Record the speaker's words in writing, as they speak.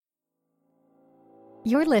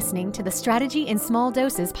You're listening to the Strategy in Small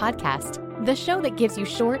Doses podcast, the show that gives you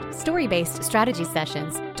short, story-based strategy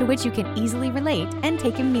sessions to which you can easily relate and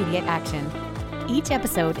take immediate action. Each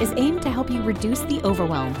episode is aimed to help you reduce the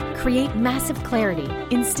overwhelm, create massive clarity,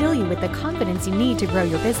 instill you with the confidence you need to grow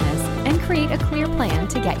your business, and create a clear plan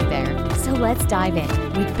to get you there. So let's dive in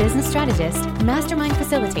with business strategist, mastermind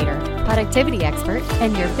facilitator, productivity expert,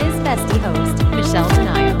 and your biz bestie host, Michelle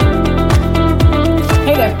Tanayo.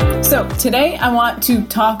 Hey there. So today I want to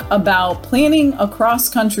talk about planning a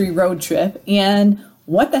cross-country road trip and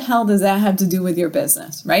what the hell does that have to do with your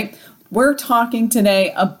business, right? We're talking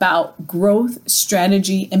today about growth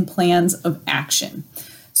strategy and plans of action.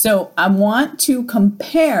 So I want to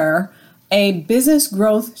compare a business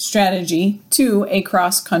growth strategy to a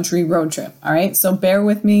cross-country road trip, all right? So bear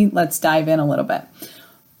with me. Let's dive in a little bit.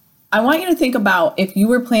 I want you to think about if you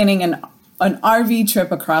were planning an RV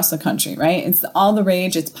trip across the country, right? It's all the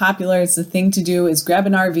rage. It's popular. It's the thing to do is grab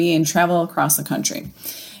an RV and travel across the country.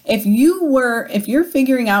 If you're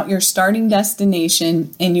figuring out your starting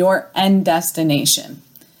destination and your end destination,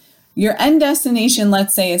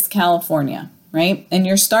 let's say, is California, right? And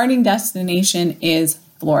your starting destination is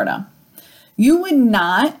Florida. You would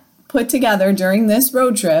not put together during this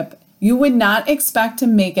road trip, you would not expect to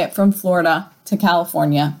make it from Florida to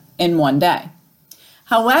California in one day.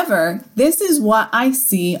 However, this is what I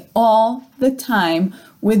see all the time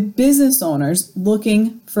with business owners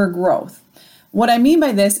looking for growth. What I mean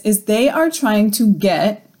by this is they are trying to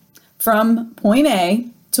get from point A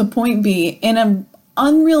to point B in an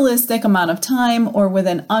unrealistic amount of time or with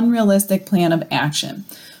an unrealistic plan of action,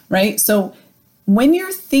 right? So when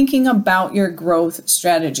you're thinking about your growth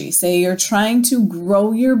strategy, say you're trying to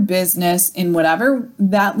grow your business in whatever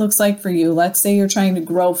that looks like for you. Let's say you're trying to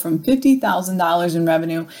grow from $50,000 in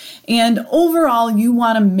revenue and overall you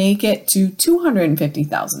want to make it to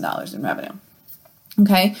 $250,000 in revenue.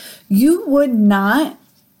 Okay. You would not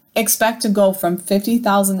expect to go from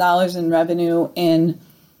 $50,000 in revenue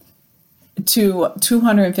to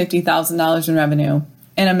 $250,000 in revenue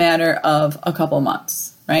in a matter of a couple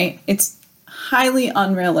months, right? It's highly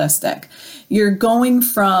unrealistic. You're going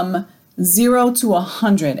from 0 to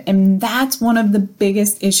 100, and that's one of the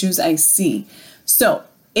biggest issues I see. So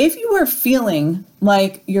if you are feeling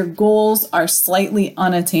like your goals are slightly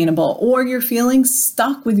unattainable or you're feeling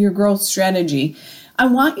stuck with your growth strategy, I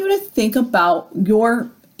want you to think about your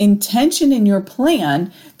intention in your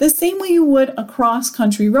plan the same way you would a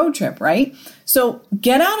cross-country road trip, right? So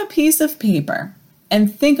get out a piece of paper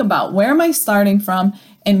and think about where am I starting from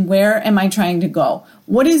and where am I trying to go?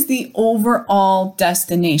 What is the overall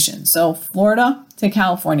destination? So Florida to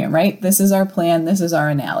California, right? This is our plan. This is our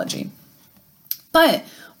analogy. But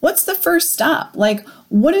what's the first stop? Like,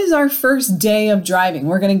 what is our first day of driving?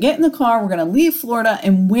 We're going to get in the car. We're going to leave Florida.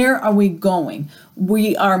 And where are we going?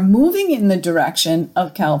 We are moving in the direction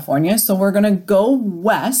of California. So we're going to go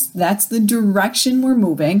west. That's the direction we're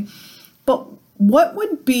moving. But what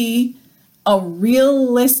would be a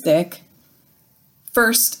realistic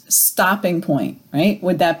first stopping point, right?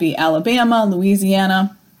 Would that be Alabama,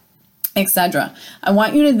 Louisiana, etc.? I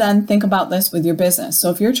want you to then think about this with your business. So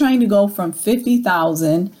if you're trying to go from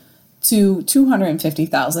 50,000 to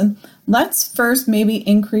 250,000, let's first maybe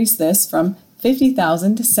increase this from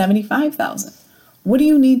 50,000 to 75,000. What do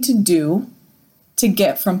you need to do to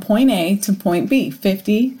get from point A to point B?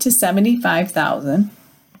 50 to 75,000.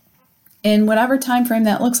 In whatever time frame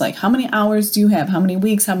that looks like. How many hours do you have? How many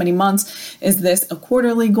weeks? How many months? Is this a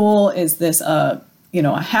quarterly goal? Is this a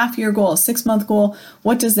half-year goal, a 6-month goal?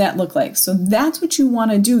 What does that look like? So that's what you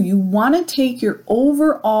want to do. You want to take your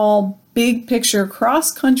overall big picture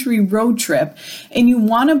cross-country road trip and you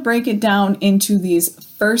want to break it down into these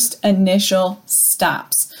first initial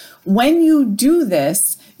stops. When you do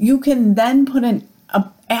this, you can then put an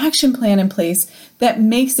action plan in place that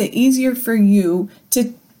makes it easier for you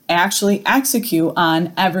to actually execute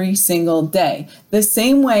on every single day. The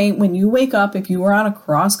same way when you wake up, if you were on a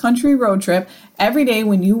cross-country road trip, every day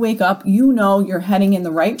when you wake up, you know you're heading in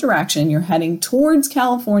the right direction. You're heading towards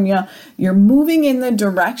California. You're moving in the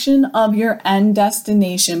direction of your end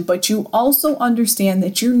destination, but you also understand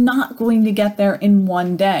that you're not going to get there in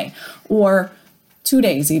one day or 2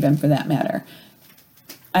 days even for that matter.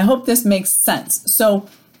 I hope this makes sense. So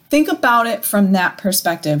think about it from that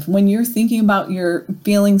perspective. When you're thinking about your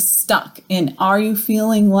feeling stuck and are you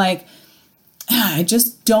feeling like, I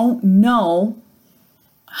just don't know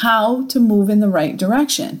how to move in the right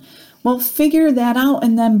direction? Well, figure that out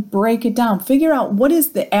and then break it down. Figure out what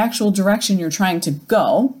is the actual direction you're trying to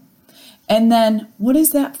go. And then what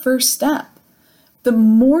is that first step? The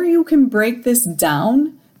more you can break this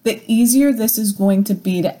down, the easier this is going to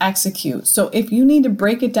be to execute. So if you need to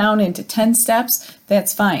break it down into 10 steps,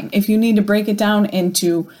 that's fine. If you need to break it down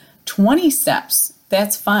into 20 steps,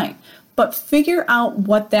 that's fine. But figure out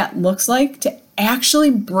what that looks like to actually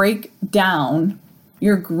break down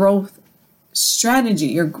your growth strategy,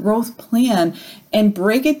 your growth plan, and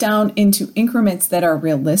break it down into increments that are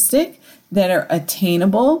realistic, that are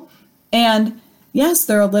attainable. And yes,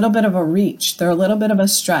 they're a little bit of a reach. They're a little bit of a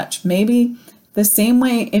stretch. Maybe the same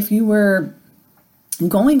way if you were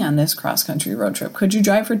going on this cross-country road trip, could you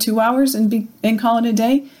drive for 2 hours and call it a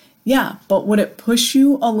day? Yeah, but would it push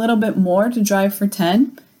you a little bit more to drive for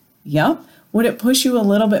 10? Yep. Would it push you a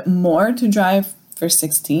little bit more to drive for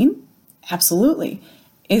 16? Absolutely.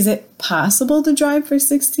 Is it possible to drive for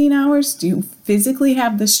 16 hours? Do you physically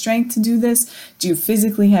have the strength to do this? Do you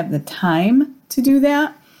physically have the time to do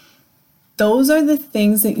that? Those are the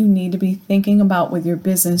things that you need to be thinking about with your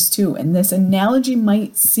business too. And this analogy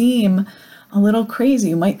might seem a little crazy.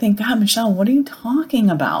 You might think, God, Michelle, what are you talking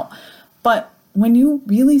about? But when you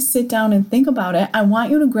really sit down and think about it, I want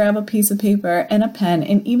you to grab a piece of paper and a pen.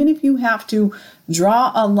 And even if you have to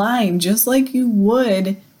draw a line, just like you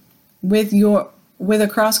would with a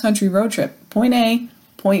cross-country road trip, point A,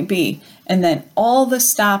 point B, and then all the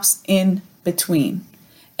stops in between,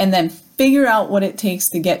 and then figure out what it takes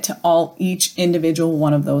to get to each individual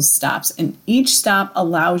one of those stops. And each stop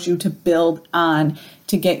allows you to build on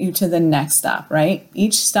to get you to the next stop, right?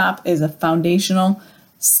 Each stop is a foundational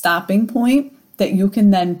stopping point that you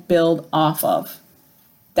can then build off of.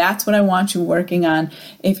 That's what I want you working on.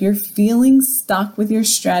 If you're feeling stuck with your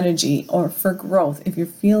strategy or for growth, if you're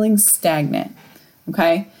feeling stagnant,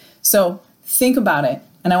 okay? So think about it.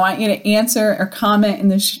 And I want you to answer or comment in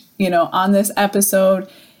this, on this episode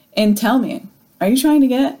and tell me, are you trying to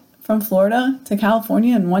get from Florida to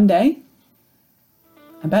California in one day?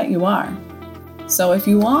 I bet you are. So if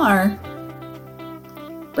you are,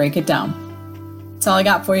 break it down. That's all I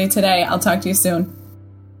got for you today. I'll talk to you soon.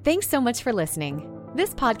 Thanks so much for listening.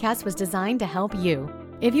 This podcast was designed to help you.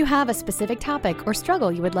 If you have a specific topic or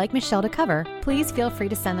struggle you would like Michelle to cover, please feel free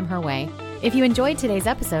to send them her way. If you enjoyed today's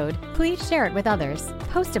episode, please share it with others,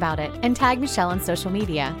 post about it, and tag Michelle on social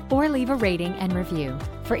media, or leave a rating and review.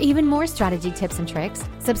 For even more strategy tips and tricks,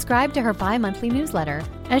 subscribe to her bi-monthly newsletter,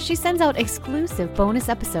 as she sends out exclusive bonus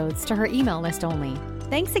episodes to her email list only.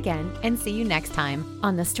 Thanks again, and see you next time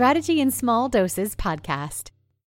on the Strategy in Small Doses podcast.